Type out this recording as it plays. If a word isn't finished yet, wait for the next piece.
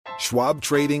Schwab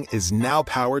Trading is now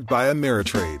powered by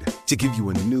Ameritrade to give you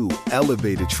a new,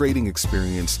 elevated trading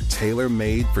experience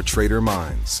tailor-made for trader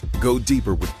minds. Go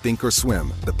deeper with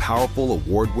Thinkorswim, the powerful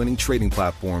award-winning trading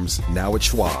platforms now at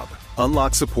Schwab.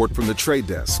 Unlock support from the Trade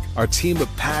Desk, our team of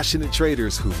passionate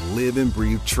traders who live and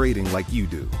breathe trading like you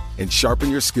do. And sharpen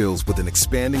your skills with an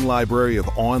expanding library of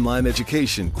online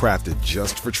education crafted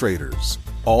just for traders.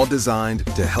 All designed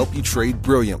to help you trade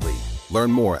brilliantly. Learn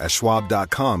more at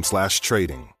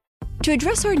schwab.com/trading. To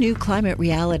address our new climate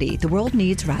reality, the world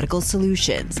needs radical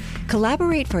solutions.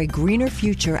 Collaborate for a greener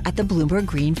future at the Bloomberg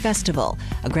Green Festival,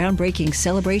 a groundbreaking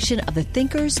celebration of the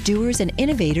thinkers, doers, and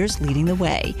innovators leading the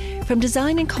way. From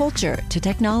design and culture to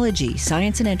technology,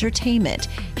 science, and entertainment,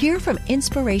 hear from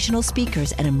inspirational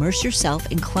speakers and immerse yourself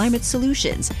in climate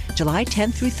solutions. July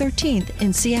 10th through 13th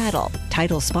in Seattle.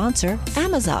 Title sponsor,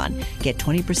 Amazon. Get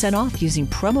 20% off using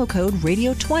promo code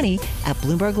Radio20 at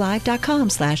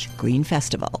BloombergLive.com/Green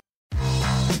Festival.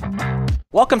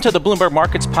 Welcome to the Bloomberg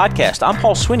Markets Podcast. I'm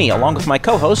Paul Sweeney, along with my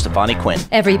co-host, Vonnie Quinn.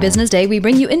 Every business day, we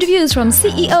bring you interviews from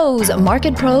CEOs,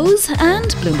 market pros,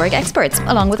 and Bloomberg experts,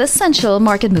 along with essential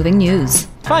market-moving news.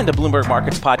 Find the Bloomberg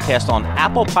Markets Podcast on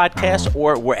Apple Podcasts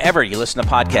or wherever you listen to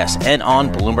podcasts and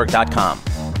on Bloomberg.com.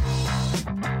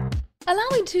 Allow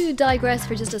me to digress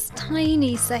for just a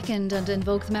tiny second and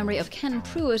invoke the memory of Ken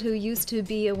Pruitt, who used to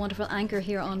be a wonderful anchor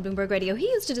here on Bloomberg Radio. He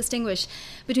used to distinguish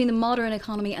between the modern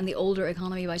economy and the older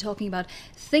economy by talking about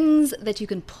things that you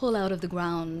can pull out of the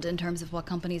ground in terms of what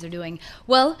companies are doing.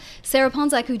 Well, Sarah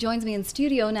Ponczak, who joins me in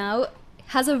studio now,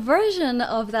 has a version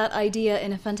of that idea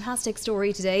in a fantastic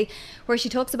story today, where she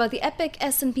talks about the epic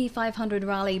S&P 500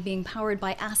 rally being powered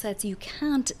by assets you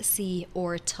can't see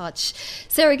or touch.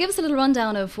 Sarah, give us a little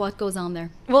rundown of what goes on there.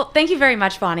 Well, thank you very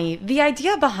much, Vonnie. The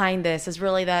idea behind this is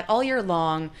really that all year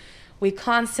long, we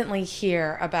constantly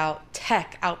hear about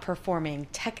tech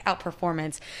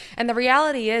outperformance. And the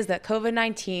reality is that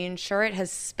COVID-19, sure, it has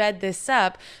sped this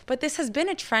up, but this has been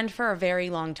a trend for a very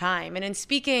long time. And in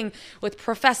speaking with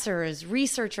professors,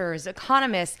 researchers,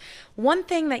 economists, one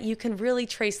thing that you can really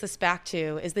trace this back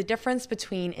to is the difference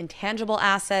between intangible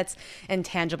assets and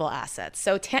tangible assets.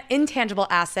 So intangible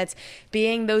assets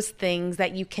being those things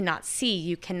that you cannot see,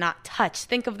 you cannot touch.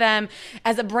 Think of them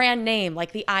as a brand name,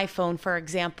 like the iPhone, for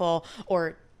example,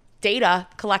 or data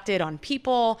collected on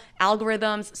people,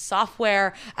 algorithms,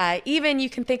 software. Even you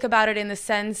can think about it in the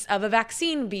sense of a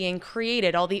vaccine being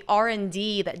created, all the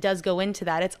R&D that does go into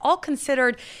that. It's all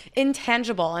considered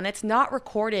intangible, and it's not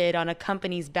recorded on a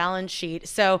company's balance sheet.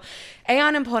 So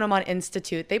Aon and Ponemon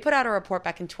Institute, they put out a report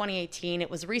back in 2018. It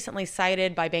was recently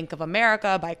cited by Bank of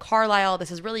America, by Carlyle. This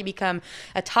has really become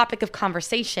a topic of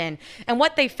conversation. And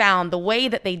what they found, the way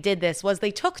that they did this, was they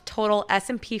took total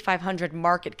S&P 500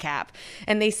 market cap,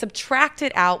 and they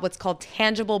subtracted out what's called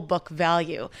tangible book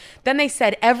value. Then they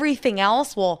said everything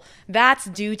else, well, that's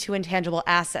due to intangible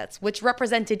assets, which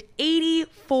represented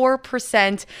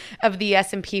 84% of the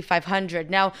S&P 500.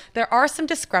 Now, there are some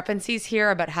discrepancies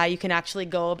here about how you can actually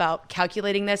go about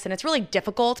calculating this, and it's really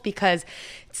difficult because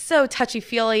it's so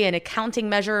touchy-feely and accounting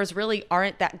measures really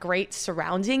aren't that great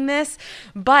surrounding this.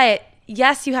 But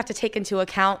yes, you have to take into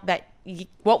account that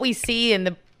what we see in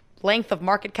the length of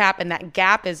market cap, and that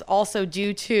gap is also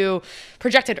due to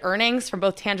projected earnings from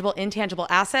both tangible and intangible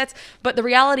assets. But the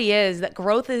reality is that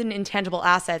growth in intangible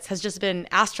assets has just been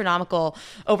astronomical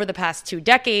over the past 2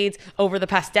 decades, over the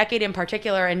past decade in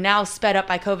particular, and now sped up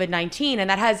by COVID-19. And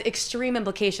that has extreme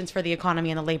implications for the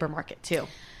economy and the labor market too.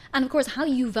 And of course, how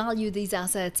you value these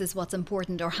assets is what's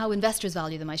important, or how investors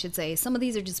value them, I should say. Some of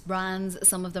these are just brands.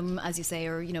 Some of them, as you say,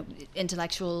 are,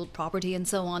 intellectual property and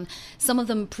so on. Some of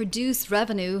them produce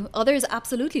revenue. Others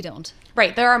absolutely don't.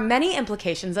 Right. There are many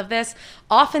implications of this.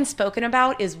 Often spoken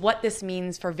about is what this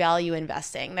means for value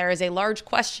investing. There is a large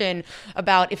question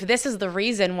about if this is the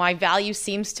reason why value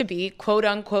seems to be quote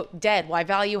unquote dead, why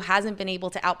value hasn't been able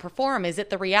to outperform. Is it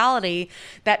the reality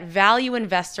that value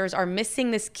investors are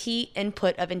missing this key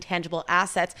input of intangible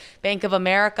assets? Bank of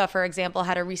America, for example,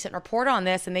 had a recent report on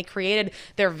this, and they created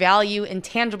their value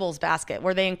intangibles basket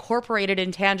where they incorporated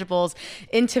intangibles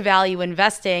into value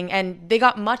investing, and they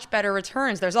got much better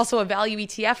returns. There's also a value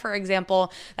ETF, for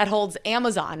example, that holds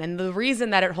Amazon. And the reason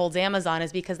that it holds Amazon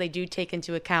is because they do take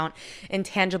into account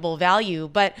intangible value.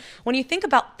 But when you think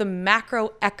about the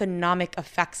macroeconomic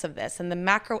effects of this and the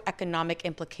macroeconomic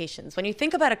implications, when you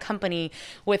think about a company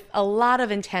with a lot of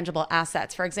intangible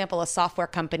assets, for example, a software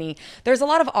company, there's a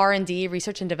lot of R&D,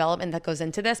 research and development that goes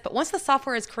into this. But once the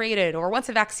software is created, or once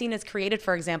a vaccine is created,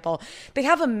 for example, they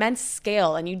have immense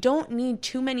scale, and you don't need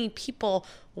too many people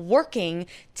working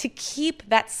to keep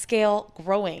that scale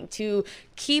growing, to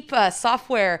keep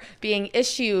software being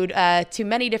issued to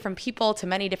many different people, to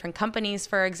many different companies,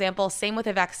 for example. Same with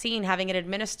a vaccine, having it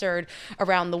administered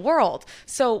around the world.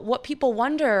 So what people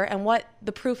wonder, and what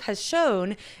the proof has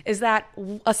shown, is that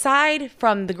aside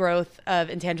from the growth of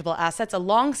intangible assets,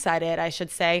 alongside it, I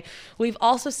should say, we've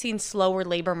also seen slower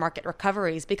labor market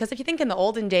recoveries. Because if you think in the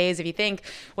olden days, if you think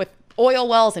with oil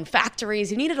wells and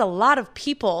factories, you needed a lot of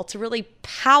people to really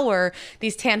power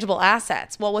these tangible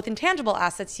assets. Well, with intangible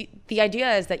assets, the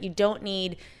idea is that you don't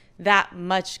need that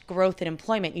much growth in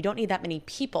employment. You don't need that many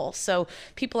people. So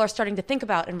people are starting to think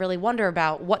about and really wonder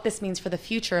about what this means for the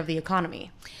future of the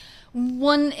economy.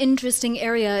 One interesting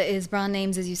area is brand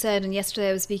names, as you said. And yesterday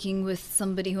I was speaking with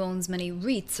somebody who owns many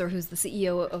REITs, or who's the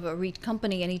CEO of a REIT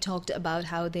company, and he talked about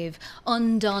how they've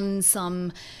undone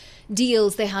some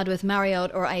deals they had with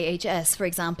Marriott or IHS, for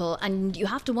example. And you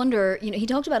have to wonder, he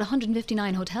talked about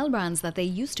 159 hotel brands that they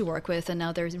used to work with, and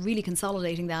now they're really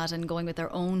consolidating that and going with their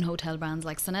own hotel brands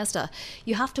like Sonesta.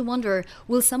 You have to wonder,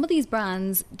 will some of these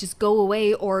brands just go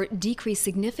away or decrease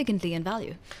significantly in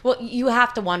value? Well, you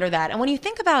have to wonder that. And when you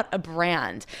think about a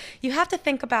brand, you have to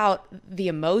think about the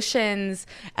emotions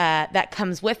that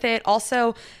comes with it.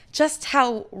 Also, just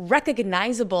how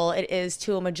recognizable it is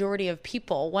to a majority of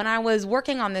people. When I was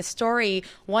working on this story,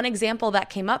 one example that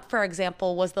came up, for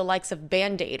example, was the likes of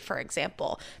Band-Aid, for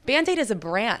example. Band-Aid is a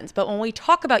brand, but when we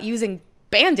talk about using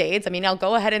Band-Aids, I'll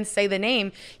go ahead and say the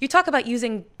name, you talk about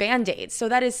using Band-Aids. So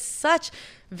that is such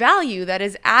value that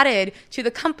is added to the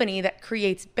company that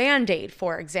creates Band-Aid,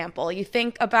 for example. You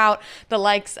think about the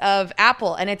likes of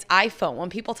Apple and its iPhone. When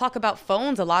people talk about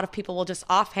phones, a lot of people will just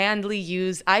offhandedly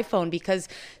use iPhone because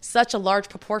such a large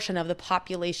proportion of the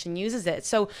population uses it.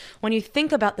 So when you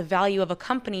think about the value of a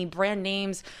company, brand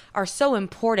names are so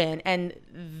important, and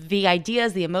the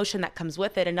ideas, the emotion that comes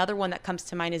with it. Another one that comes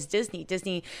to mind is Disney.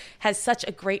 Disney has such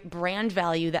a great brand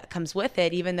value that comes with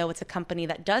it, even though it's a company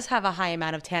that does have a high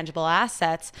amount of tangible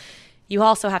assets. You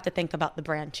also have to think about the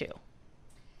brand too.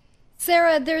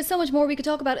 Sarah, there's so much more we could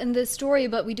talk about in this story,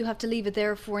 but we do have to leave it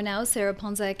there for now. Sarah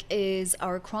Ponczek is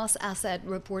our cross-asset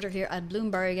reporter here at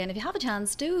Bloomberg, and if you have a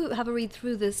chance, do have a read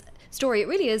through this story. It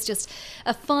really is just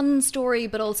a fun story,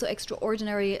 but also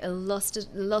extraordinary,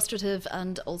 illustrative,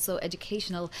 and also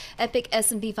educational. Epic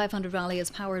S&P 500 rally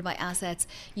is powered by assets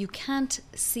you can't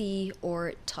see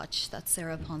or touch. That's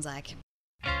Sarah Ponczek.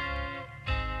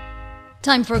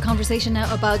 Time for a conversation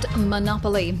now about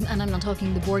Monopoly. And I'm not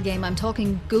talking the board game, I'm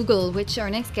talking Google, which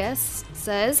our next guest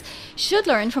says should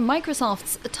learn from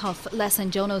Microsoft's tough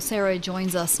lesson. Joan O'Sara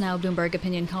joins us now, Bloomberg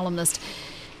opinion columnist.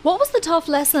 What was the tough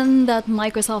lesson that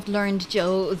Microsoft learned,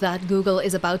 Joe, that Google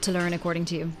is about to learn, according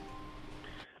to you?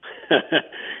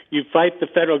 You fight the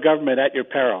federal government at your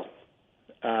peril.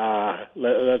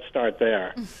 Let's start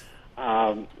there.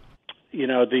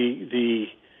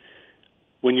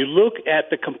 When you look at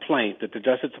the complaint that the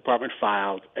Justice Department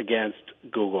filed against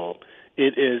Google,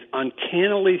 it is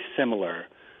uncannily similar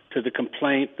to the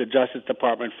complaint the Justice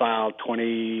Department filed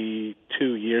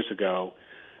 22 years ago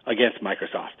against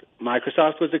Microsoft.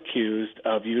 Microsoft was accused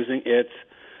of using its,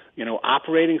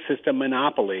 operating system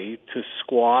monopoly to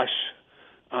squash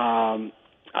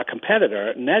a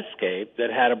competitor, Netscape, that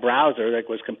had a browser that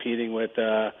was competing with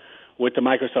the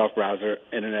Microsoft browser,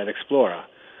 Internet Explorer.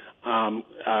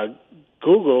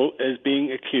 Google is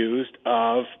being accused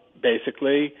of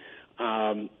basically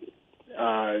going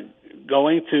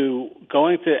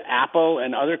to Apple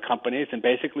and other companies and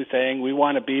basically saying we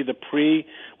want to be the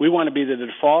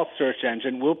default search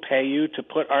engine. We'll pay you to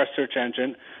put our search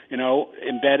engine,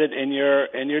 embedded in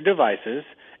your devices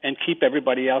and keep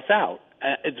everybody else out.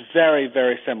 It's very,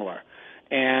 very similar.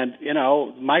 And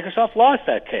Microsoft lost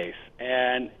that case.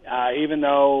 And even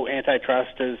though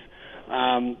antitrust has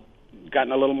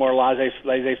gotten a little more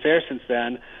laissez-faire since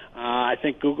then, I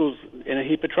think Google's in a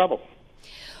heap of trouble.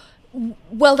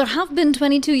 Well, there have been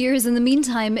 22 years in the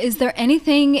meantime. Is there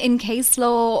anything in case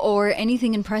law or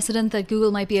anything in precedent that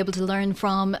Google might be able to learn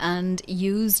from and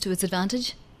use to its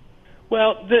advantage?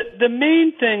 Well, the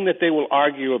main thing that they will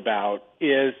argue about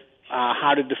is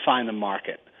how to define the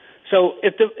market. So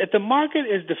if the market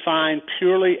is defined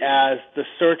purely as the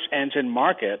search engine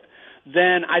market,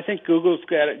 then I think Google's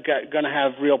going to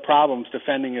have real problems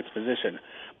defending its position.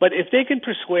 But if they can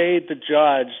persuade the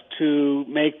judge to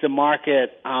make the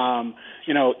market,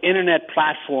 internet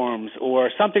platforms or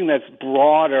something that's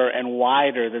broader and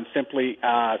wider than simply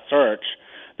search,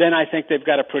 then I think they've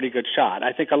got a pretty good shot.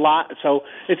 I think a lot. So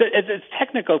it's a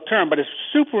technical term, but it's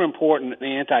super important in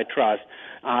the antitrust.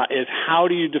 Is how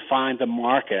do you define the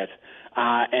market?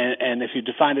 And if you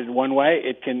define it one way,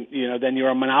 it can, then you're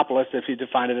a monopolist. If you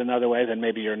define it another way, then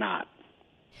maybe you're not.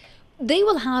 They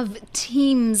will have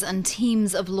teams and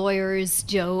teams of lawyers,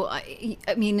 Joe. I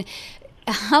mean,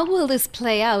 how will this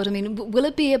play out? I mean, will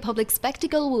it be a public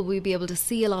spectacle? Will we be able to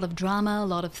see a lot of drama, a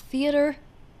lot of theater?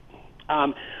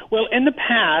 Well, in the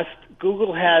past,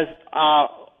 Google has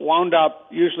wound up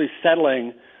usually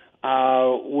settling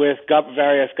with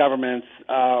various governments,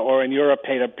 or in Europe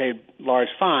paid large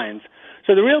fines.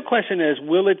 So the real question is,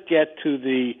 will it get to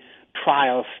the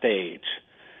trial stage?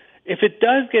 If it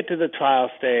does get to the trial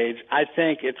stage, I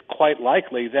think it's quite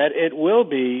likely that it will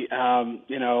be,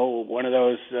 one of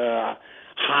those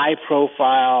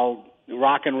high-profile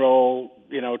rock and roll,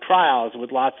 trials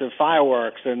with lots of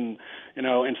fireworks and,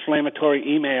 inflammatory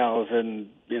emails and,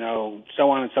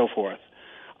 so on and so forth.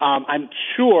 I'm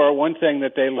sure one thing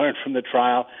that they learned from the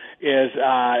trial is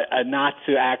not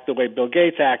to act the way Bill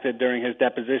Gates acted during his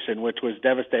deposition, which was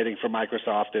devastating for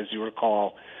Microsoft. As you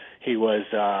recall, he was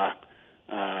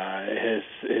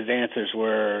his answers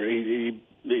were he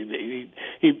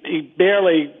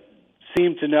barely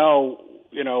seemed to know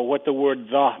what the word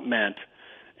 "the" meant,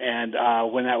 and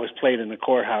when that was played in the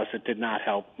courthouse, it did not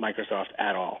help Microsoft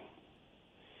at all.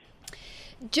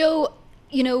 Joe,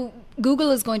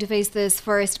 Google is going to face this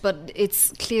first, but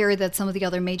it's clear that some of the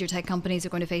other major tech companies are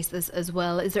going to face this as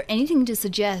well. Is there anything to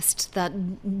suggest that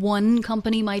one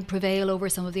company might prevail over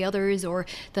some of the others, or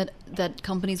that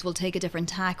companies will take a different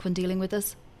tack when dealing with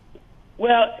this?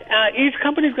 Well, each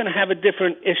company is going to have a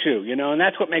different issue, and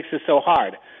that's what makes this so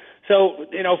hard. So,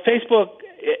 Facebook,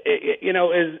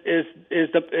 is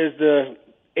the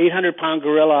 800-pound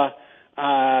gorilla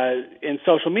in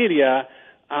social media.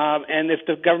 And if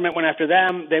the government went after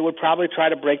them, they would probably try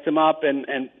to break them up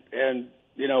and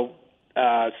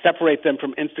separate them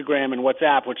from Instagram and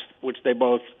WhatsApp, which they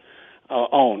both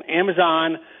own.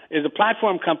 Amazon is a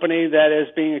platform company that is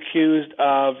being accused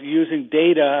of using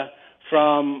data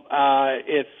from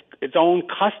its own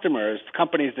customers,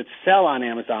 companies that sell on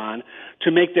Amazon,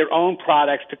 to make their own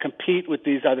products to compete with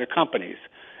these other companies.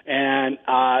 And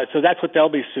so that's what they'll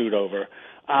be sued over.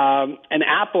 And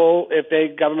Apple, if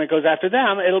the government goes after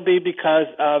them, it'll be because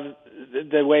of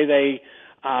the way they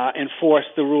enforce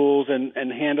the rules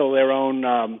and handle their own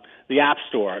the App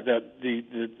Store,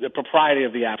 the propriety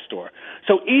of the App Store.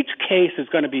 So each case is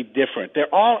going to be different.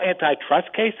 They're all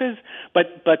antitrust cases,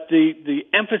 but the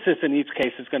emphasis in each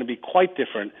case is going to be quite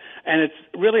different. And it's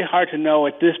really hard to know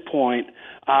at this point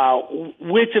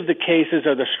which of the cases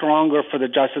are the stronger for the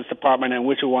Justice Department and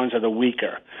which ones are the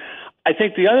weaker. I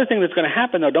think the other thing that's going to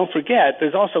happen, though, don't forget,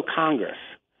 there's also Congress.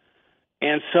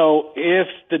 And so if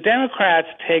the Democrats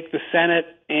take the Senate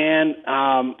and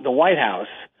the White House,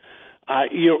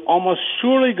 you're almost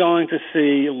surely going to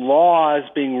see laws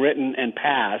being written and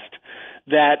passed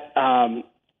that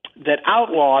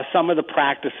outlaw some of the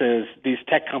practices these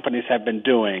tech companies have been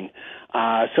doing,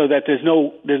 so that there's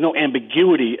no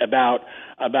ambiguity about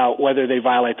whether they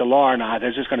violate the law or not.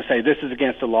 They're just going to say, this is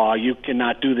against the law, you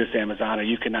cannot do this, Amazon, or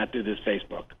you cannot do this,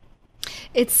 Facebook.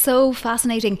 It's so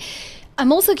fascinating.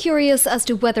 I'm also curious as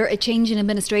to whether a change in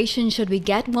administration, should we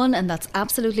get one, and that's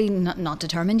absolutely not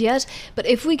determined yet, but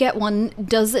if we get one,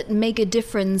 does it make a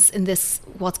difference in this,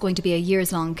 what's going to be a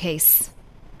years-long case?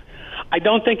 I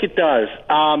don't think it does.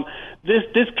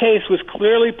 This case was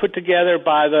clearly put together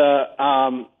by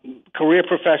the career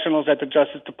professionals at the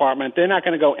Justice Department. They're not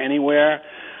going to go anywhere.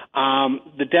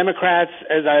 The Democrats,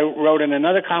 as I wrote in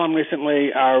another column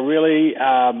recently, are really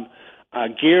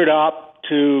geared up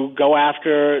to go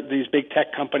after these big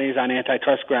tech companies on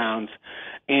antitrust grounds.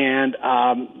 And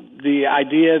the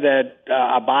idea that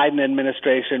a Biden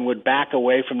administration would back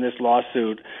away from this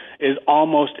lawsuit is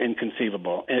almost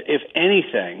inconceivable. If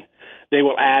anything, they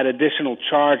will add additional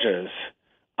charges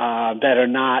that are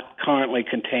not currently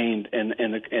contained in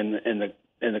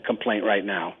the complaint right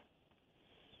now.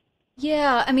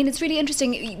 Yeah, I mean, it's really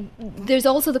interesting. There's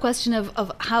also the question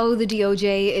of how the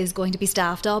DOJ is going to be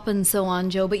staffed up and so on,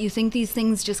 Joe, but you think these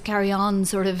things just carry on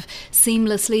sort of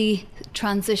seamlessly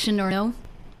transition, or no?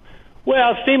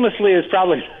 Well, seamlessly is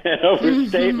probably an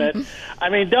overstatement. I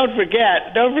mean, don't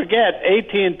forget,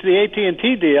 the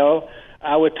AT&T deal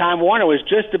with Time Warner was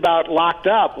just about locked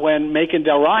up when Makin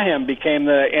Delrahim became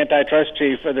the antitrust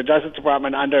chief of the Justice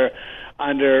Department under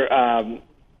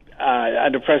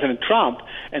under President Trump,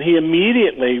 and he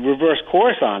immediately reversed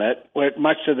course on it,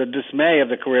 much to the dismay of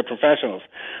the career professionals.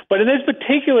 But in this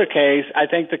particular case, I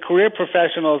think the career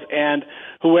professionals and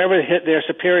whoever their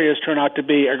superiors turn out to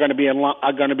be are going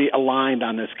to be aligned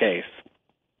on this case.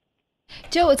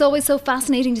 Joe, it's always so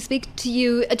fascinating to speak to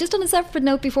you. Just on a separate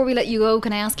note, before we let you go,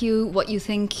 can I ask you what you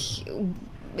think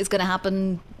is going to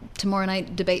happen tomorrow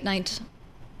night, debate night?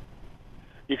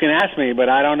 You can ask me, but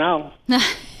I don't know.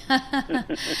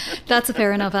 That's a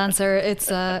fair enough answer. It's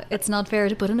not fair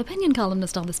to put an opinion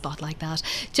columnist on the spot like that.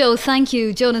 Joe, thank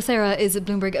you. Joe Nocera is a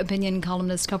Bloomberg opinion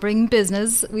columnist covering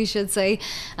business, we should say.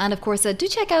 And of course, do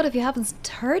check out, if you haven't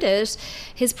heard it,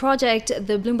 his project,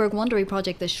 the Bloomberg Wondery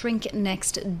project, The Shrink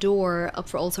Next Door, up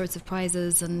for all sorts of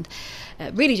prizes, and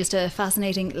really just a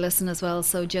fascinating listen as well.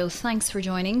 So Joe, thanks for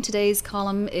joining. Today's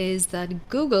column is that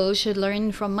Google should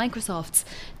learn from Microsoft's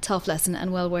tough lesson,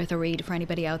 and well worth a read for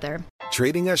anybody out there.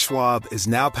 Trading at Schwab is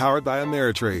now powered by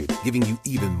Ameritrade, giving you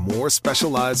even more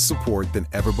specialized support than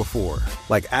ever before.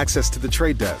 Like access to the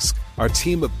trade desk, our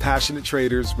team of passionate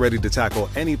traders ready to tackle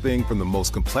anything from the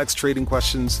most complex trading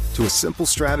questions to a simple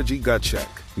strategy gut check.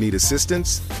 Need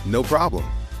assistance? No problem.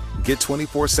 Get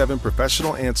 24/7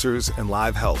 professional answers and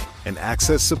live help, and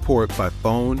access support by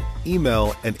phone,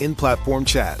 email, and in-platform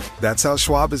chat. That's how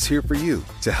Schwab is here for you,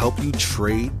 to help you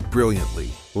trade brilliantly.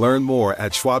 Learn more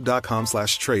at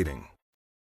schwab.com/trading.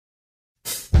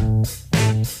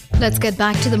 Let's get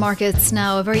back to the markets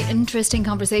now. A very interesting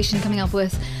conversation coming up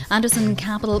with Anderson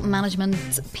Capital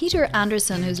Management's Peter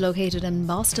Anderson, who's located in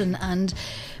Boston and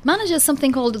manages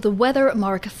something called the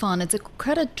Weathermark Fund. It's a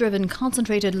credit-driven,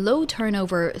 concentrated,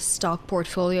 low-turnover stock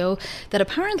portfolio that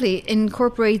apparently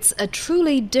incorporates a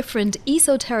truly different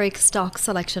esoteric stock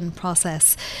selection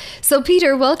process. So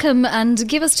Peter, welcome, and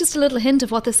give us just a little hint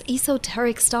of what this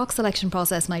esoteric stock selection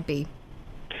process might be.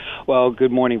 Well,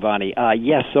 good morning, Bonnie.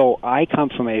 Yes, so I come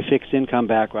from a fixed income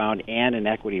background and an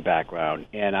equity background,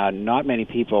 and not many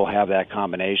people have that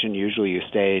combination. Usually you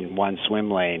stay in one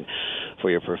swim lane for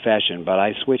your profession, but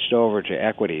I switched over to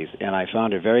equities, and I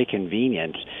found it very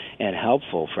convenient and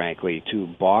helpful, frankly, to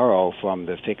borrow from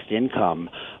the fixed income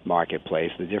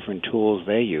marketplace, the different tools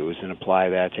they use, and apply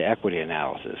that to equity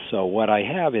analysis. So what I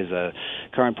have is a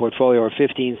current portfolio of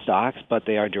 15 stocks, but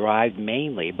they are derived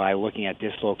mainly by looking at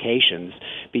dislocations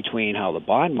between how the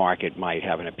bond market might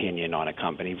have an opinion on a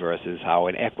company versus how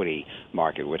an equity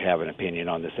market would have an opinion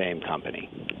on the same company.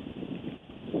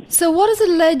 So what has it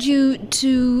led you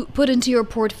to put into your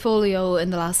portfolio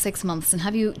in the last 6 months, and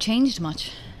have you changed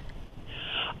much?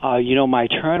 My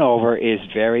turnover is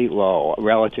very low,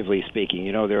 relatively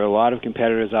speaking. There are a lot of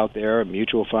competitors out there,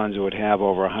 mutual funds would have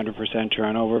over 100%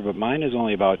 turnover, but mine is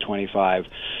only about 25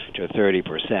 to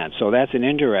 30%. So that's an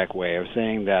indirect way of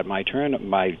saying that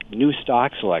my new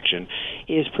stock selection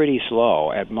is pretty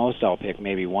slow. At most, I'll pick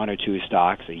maybe one or two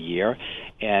stocks a year.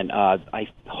 And I'm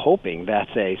hoping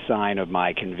that's a sign of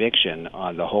my conviction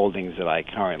on the holdings that I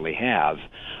currently have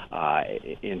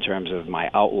in terms of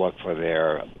my outlook for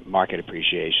their market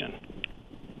appreciation.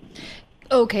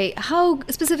 Okay, how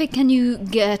specific can you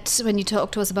get when you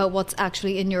talk to us about what's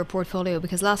actually in your portfolio?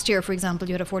 Because last year, for example,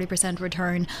 you had a 40%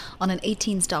 return on an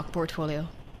 18-stock portfolio.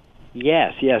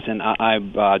 Yes, and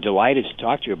I'm delighted to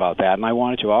talk to you about that. And I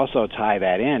wanted to also tie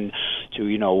that in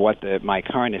to, what my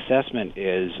current assessment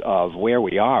is of where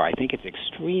we are. I think it's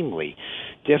extremely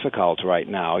difficult right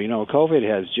now. COVID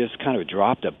has just kind of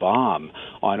dropped a bomb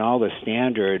on all the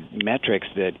standard metrics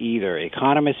that either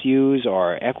economists use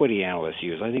or equity analysts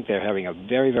use. I think they're having a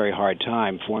very, very hard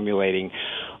time formulating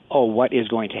what is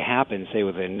going to happen, say,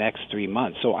 within the next 3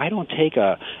 months. So I don't take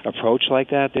a approach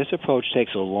like that. This approach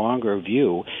takes a longer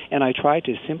view, and I try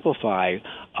to simplify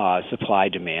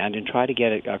supply-demand and try to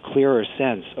get a clearer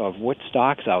sense of what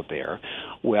stocks out there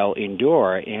will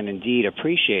endure and indeed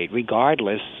appreciate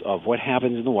regardless of what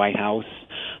happens in the White House,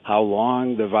 how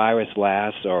long the virus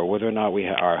lasts, or whether or not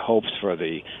our hopes for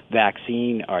the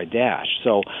vaccine are dashed.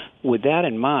 So with that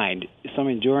in mind, some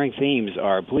enduring themes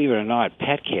are, believe it or not,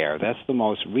 pet care. That's the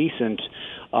most recent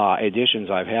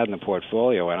additions I've had in the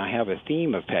portfolio, and I have a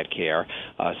theme of pet care,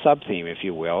 a sub-theme, if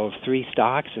you will, of 3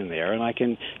 stocks in there, and I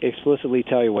can explicitly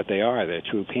tell you what they are. They're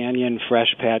Trupanion,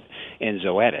 Freshpet, and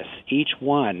Zoetis. Each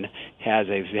one has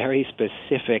a very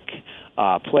specific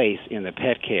place in the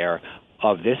pet care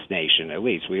of this nation, at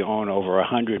least. We own over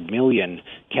 100 million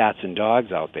cats and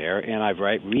dogs out there, and I've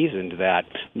reasoned that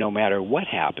no matter what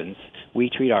happens, we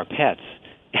treat our pets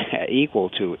equal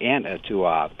to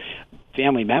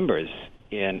family members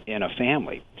in a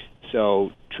family.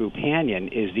 So Trupanion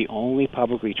is the only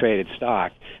publicly traded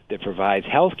stock that provides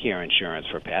health care insurance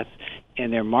for pets,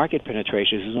 and their market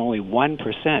penetration is only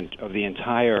 1% of the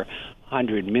entire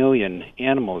 100 million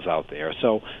animals out there.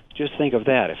 So just think of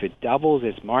that. If it doubles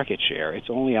its market share, it's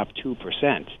only up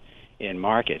 2% in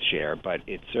market share, but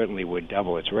it certainly would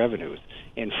double its revenues.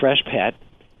 And Freshpet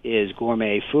is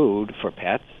gourmet food for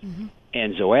pets,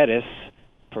 and Zoetis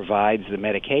provides the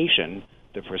medication,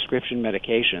 the prescription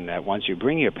medication that once you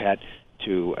bring your pet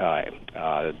to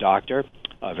a doctor,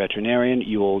 a veterinarian,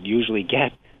 you will usually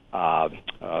get a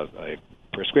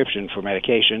prescription for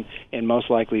medication, and most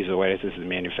likely Zoetis is the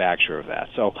manufacturer of that.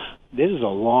 So this is a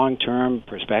long-term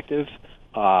perspective.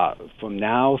 From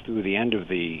now through the end of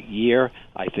the year,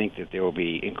 I think that there will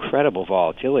be incredible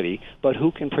volatility, but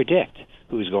who can predict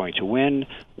who's going to win,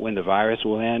 when the virus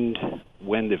will end,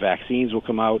 when the vaccines will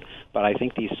come out? But I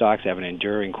think these stocks have an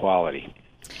enduring quality.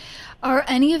 Are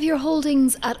any of your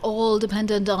holdings at all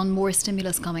dependent on more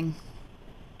stimulus coming?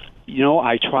 You know,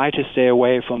 I try to stay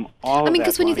away from all of that. I mean,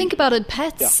 because when you think about it,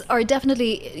 pets are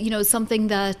definitely, something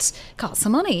that costs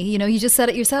some money. You just said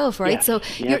it yourself, right? Yes. So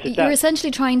you're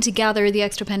essentially trying to gather the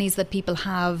extra pennies that people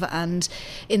have, and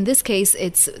in this case,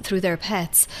 it's through their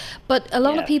pets. But a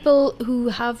lot of people who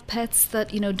have pets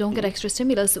that, don't get extra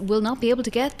stimulus will not be able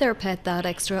to get their pet that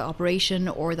extra operation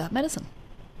or that medicine.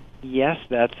 Yes,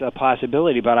 that's a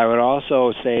possibility, but I would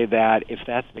also say that if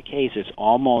that's the case, it's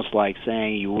almost like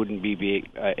saying you wouldn't be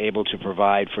able to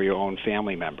provide for your own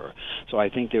family member. So I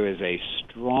think there is a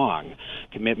strong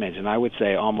commitment, and I would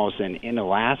say almost an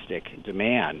inelastic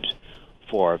demand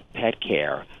for pet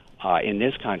care in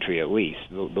this country, at least.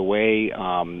 The way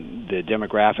the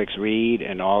demographics read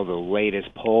and all the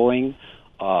latest polling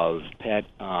of pet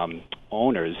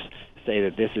owners say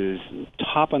that this is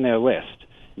top on their list,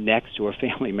 next to a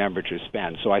family member to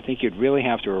spend. So I think you'd really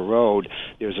have to erode.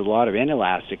 There's a lot of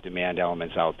inelastic demand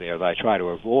elements out there that I try to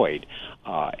avoid.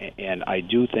 And I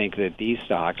do think that these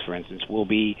stocks, for instance, will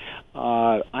be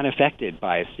unaffected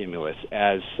by a stimulus,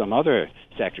 as some other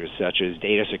sectors, such as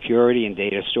data security and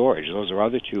data storage. Those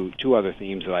are two other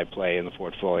themes that I play in the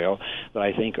portfolio that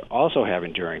I think also have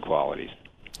enduring qualities.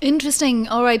 Interesting.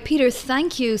 All right, Peter,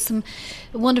 thank you. Some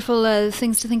wonderful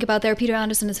things to think about there. Peter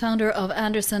Anderson is founder of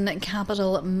Anderson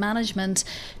Capital Management,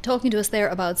 talking to us there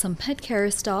about some pet care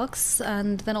stocks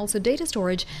and then also data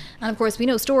storage. And of course, we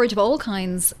know storage of all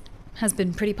kinds has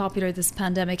been pretty popular this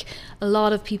pandemic. A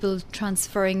lot of people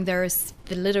transferring their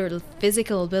literal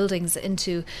physical buildings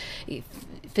into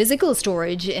physical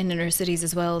storage in inner cities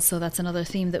as well. So that's another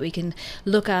theme that we can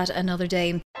look at another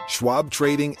day. Schwab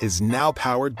Trading is now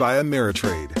powered by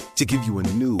Ameritrade to give you a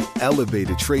new,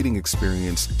 elevated trading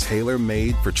experience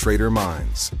tailor-made for trader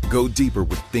minds. Go deeper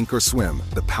with Thinkorswim,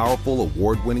 the powerful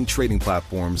award-winning trading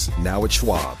platforms now at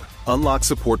Schwab. Unlock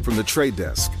support from the Trade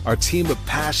Desk, our team of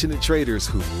passionate traders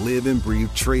who live and breathe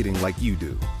trading like you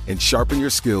do. And sharpen your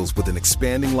skills with an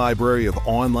expanding library of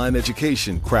online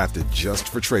education crafted just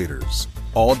for traders.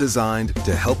 All designed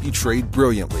to help you trade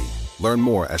brilliantly. Learn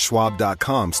more at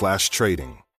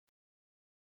schwab.com/trading.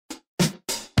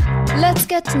 Let's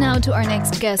get now to our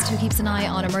next guest, who keeps an eye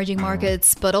on emerging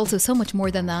markets, but also so much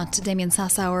more than that. Damien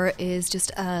Sassower is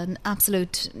just an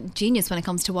absolute genius when it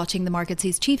comes to watching the markets.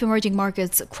 He's Chief Emerging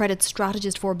Markets Credit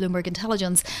Strategist for Bloomberg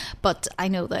Intelligence, but I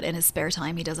know that in his spare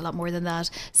time he does a lot more than that,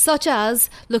 such as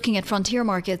looking at frontier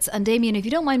markets. And Damien, if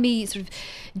you don't mind me sort of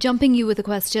jumping you with a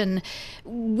question,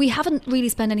 we haven't really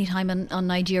spent any time on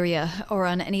Nigeria or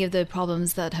on any of the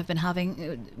problems that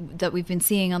we've been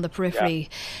seeing on the periphery.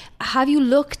 Yeah. Have you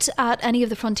looked at any of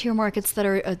the frontier markets that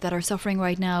are suffering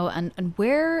right now, and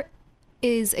where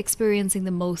is experiencing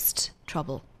the most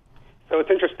trouble? So it's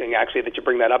interesting, actually, that you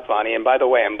bring that up, Vani. And by the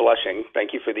way, I'm blushing.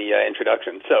 Thank you for the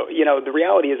introduction. So, the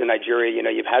reality is in Nigeria,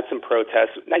 you've had some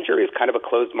protests. Nigeria is kind of a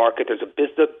closed market. There's a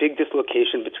big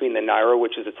dislocation between the naira,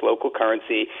 which is its local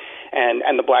currency,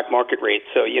 and the black market rate.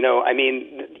 So,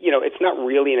 it's not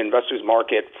really an investor's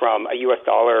market from a U.S.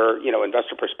 dollar,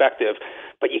 investor perspective,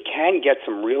 but you can get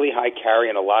some really high carry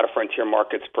in a lot of frontier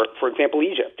markets, for example,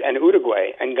 Egypt and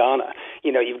Uruguay and Ghana.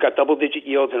 You've got double-digit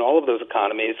yields in all of those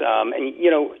economies, and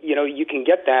you can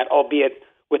get that, albeit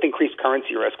with increased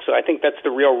currency risk. So I think that's the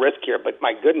real risk here. But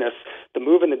my goodness, the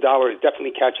move in the dollar is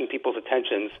definitely catching people's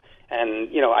attentions. And,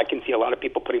 I can see a lot of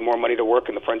people putting more money to work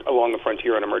along the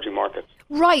frontier in emerging markets.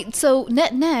 Right. So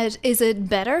net, is it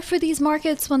better for these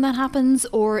markets when that happens,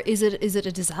 or is it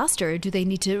a disaster? Do they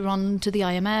need to run to the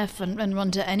IMF and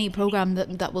run to any program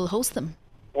that will host them?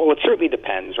 Well, it certainly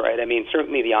depends, right? I mean,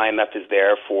 certainly the IMF is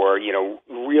there for,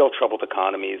 real troubled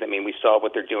economies. I mean, we saw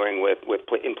what they're doing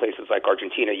in places like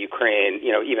Argentina, Ukraine,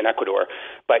 even Ecuador.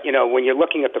 But, when you're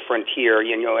looking at the frontier,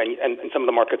 and some of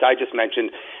the markets I just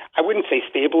mentioned, I wouldn't say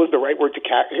stable is the right word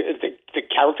to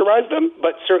characterize them,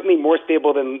 but certainly more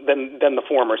stable than the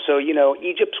former. So,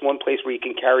 Egypt's one place where you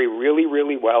can carry really,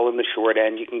 really well in the short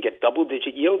end. You can get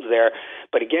double-digit yields there.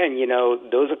 But again,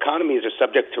 those economies are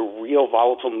subject to real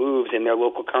volatile moves in their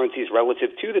local currencies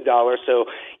relative to the dollar. So,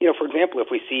 for example,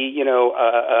 if we see,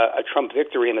 a Trump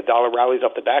victory and the dollar rallies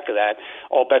off the back of that,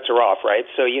 all bets are off, right?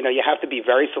 So, you have to be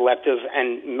very selective,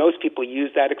 and most people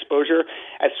use that exposure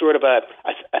as sort of a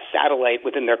satellite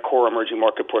within their core emerging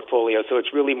market portfolio. So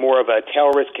it's really more of a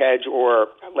tail risk hedge, or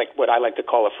like what I like to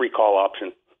call a free call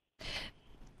option.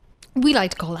 We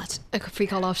like to call that a free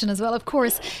call option as well, of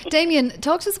course. Damien,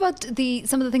 talk to us about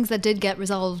some of the things that did get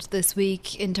resolved this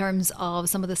week in terms of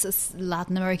some of the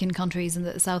Latin American countries and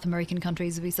the South American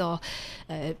countries. We saw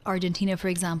Argentina, for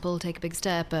example, take a big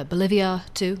step, Bolivia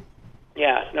too.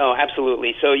 Yeah, no,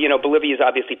 absolutely. So, Bolivia's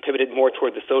obviously pivoted more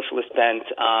toward the socialist bent.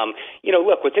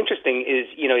 Look, what's interesting is,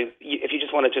 if you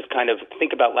just want to just kind of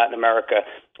think about Latin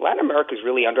America's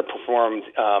really underperformed.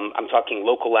 I'm talking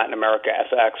local Latin America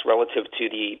FX relative to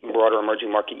the broader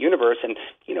emerging market universe. And,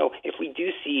 if we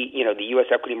do see, the U.S.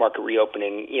 equity market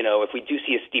reopening, if we do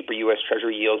see a steeper U.S.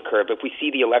 Treasury yield curve, if we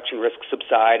see the election risks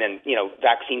subside and,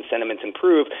 vaccine sentiments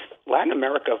improve, Latin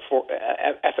America for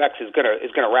FX is going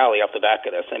to rally off the back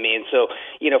of this. I mean, so,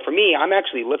 for me, I'm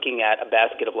actually looking at a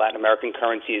basket of Latin American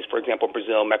currencies, for example,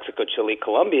 Brazil, Mexico, Chile,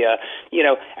 Colombia,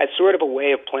 as sort of a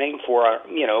way of playing for,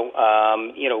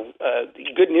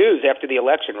 good news after the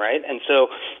election, right? And so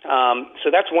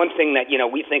that's one thing that,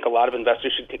 we think a lot of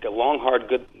investors should take a long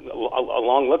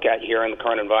look at here in the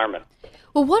current environment.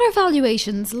 Well, what are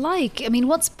valuations like? I mean,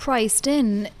 what's priced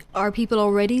in? Are people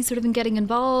already sort of getting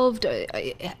involved?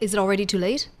 Is it already too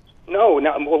late? No,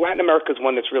 Latin America is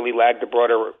one that's really lagged the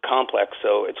broader complex,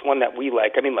 so it's one that we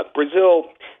like. I mean, Brazil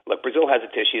has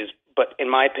its issues, but in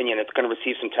my opinion, it's going to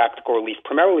receive some tactical relief,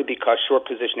 primarily because short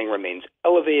positioning remains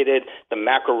elevated, the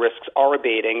macro risks are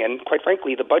abating, and quite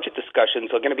frankly, the budget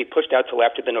discussions are going to be pushed out till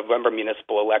after the November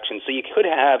municipal election. So you could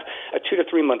have a 2 to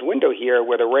 3 month window here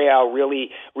where the real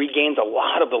really regains a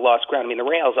lot of the lost ground. I mean, the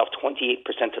real is off 28%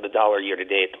 to the dollar year to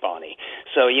date, Bonnie.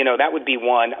 So, that would be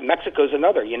one. Mexico's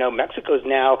another. Mexico's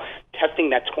now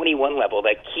testing that 21 level,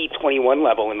 that key 21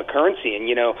 level in the currency. And,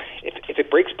 if it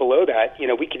breaks below that,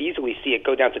 we could easily see it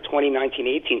go down to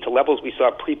 2019-18 to levels we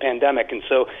saw pre-pandemic. And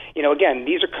so, again,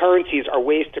 these currencies are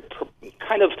ways to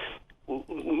kind of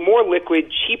more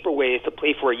liquid, cheaper ways to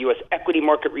play for a U.S. equity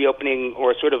market reopening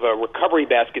or sort of a recovery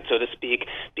basket, so to speak,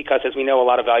 because as we know, a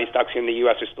lot of value stocks here in the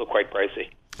U.S. are still quite pricey.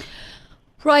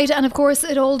 Right, and of course,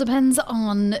 it all depends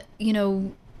on,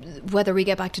 whether we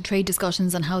get back to trade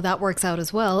discussions and how that works out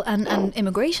as well, and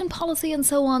immigration policy and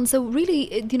so on. So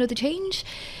really, the change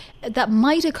that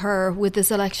might occur with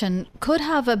this election could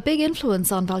have a big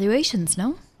influence on valuations,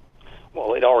 no?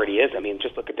 Well, it already is. I mean,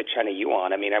 just look at the China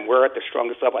yuan. I mean, and we're at the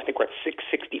strongest level. I think we're at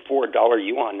 $664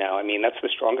 yuan now. I mean, that's the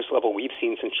strongest level we've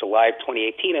seen since July of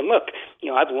 2018. And look,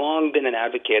 I've long been an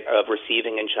advocate of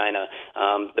receiving in China.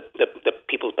 The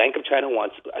People's Bank of China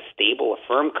wants a stable, a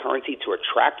firm currency to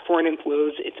attract foreign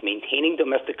inflows. It's maintaining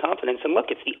domestic confidence. And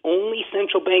look, it's the only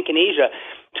central bank in Asia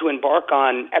to embark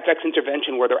on FX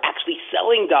intervention where they're actually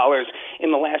selling dollars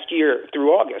in the last year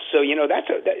through August. So,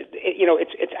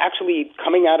 it's actually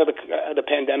coming out of the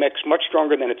pandemic much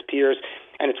stronger than its peers,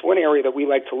 and it's one area that we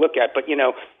like to look at. But,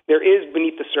 there is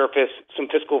beneath the surface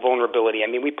some fiscal vulnerability. I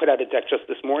mean, we put out a deck just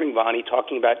this morning, Vonnie,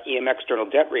 talking about EM external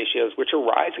debt ratios, which are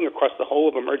rising across the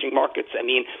whole of emerging markets. I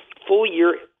mean,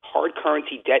 full-year hard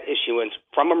currency debt issuance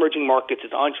from emerging markets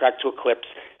is on track to eclipse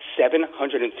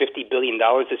 $750 billion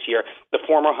this year. The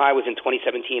former high was in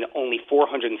 2017, only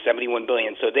 $471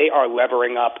 billion. So they are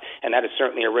levering up, and that is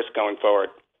certainly a risk going forward.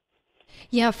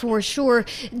 Yeah, for sure.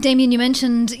 Damien, you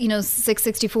mentioned,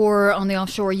 664 on the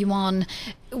offshore yuan.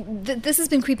 This has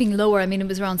been creeping lower. I mean, it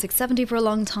was around 670 for a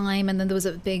long time, and then there was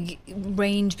a big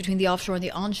range between the offshore and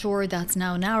the onshore. That's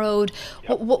now narrowed.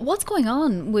 Yep. What's going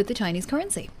on with the Chinese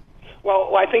currency?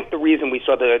 Well, I think the reason we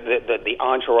saw the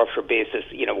onshore-offshore basis,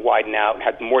 widen out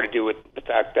had more to do with the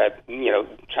fact that,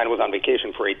 China was on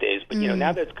vacation for 8 days. But,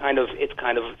 now that it's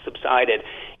kind of subsided,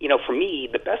 for me,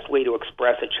 the best way to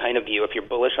express a China view, if you're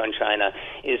bullish on China,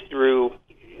 is through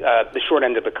the short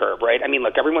end of the curve, right? I mean,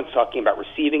 look, everyone's talking about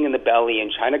receiving in the belly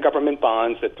and China government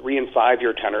bonds, the 3 and 5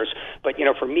 year tenors. But,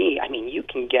 for me, I mean, you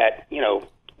can get,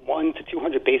 1 to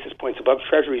 200 basis points above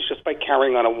treasuries just by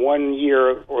carrying on a 1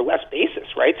 year or less basis,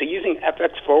 right? So using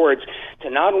FX forwards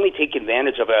to not only take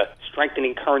advantage of a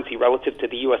strengthening currency relative to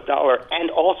the U.S. dollar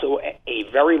and also a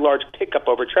very large pickup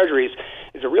over treasuries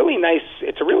is a really nice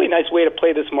way to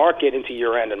play this market into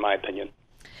year end, in my opinion.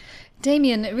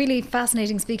 Damien, really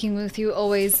fascinating speaking with you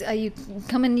always. You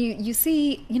come in, you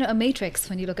see, a matrix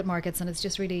when you look at markets, and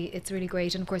it's really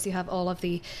great. And of course, you have all of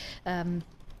the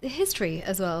history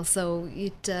as well, so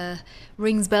it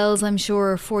rings bells, I'm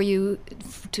sure, for you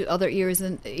to other eras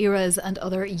and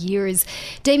other years.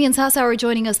 Damien Sassower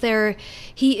joining us there.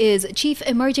 He is Chief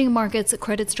Emerging Markets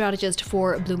Credit Strategist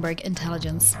for Bloomberg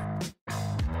Intelligence.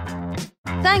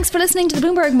 Thanks for listening to the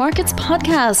Bloomberg Markets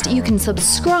Podcast. You can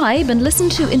subscribe and listen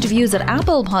to interviews at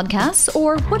Apple Podcasts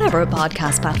or whatever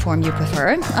podcast platform you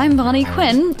prefer. I'm Vonnie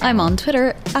Quinn. I'm on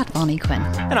Twitter @Vonnie Quinn.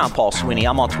 And I'm Paul Sweeney.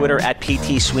 I'm on Twitter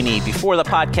 @PT Sweeney. Before the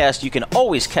podcast, you can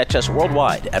always catch us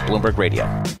worldwide at Bloomberg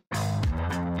Radio.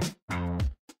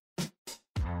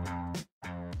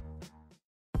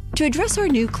 To address our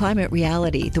new climate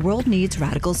reality, the world needs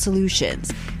radical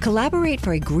solutions. Collaborate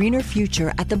for a greener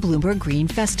future at the Bloomberg Green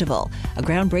Festival, a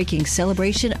groundbreaking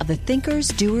celebration of the thinkers,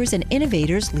 doers, and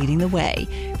innovators leading the way.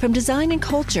 From design and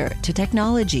culture to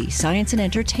technology, science, and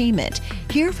entertainment,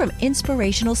 hear from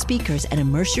inspirational speakers and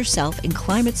immerse yourself in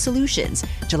climate solutions.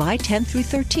 July 10th through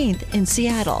 13th in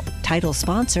Seattle. Title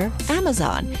sponsor,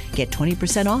 Amazon. Get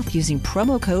 20% off using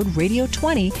promo code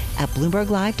RADIO20 at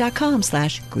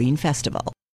BloombergLive.com/Green Festival.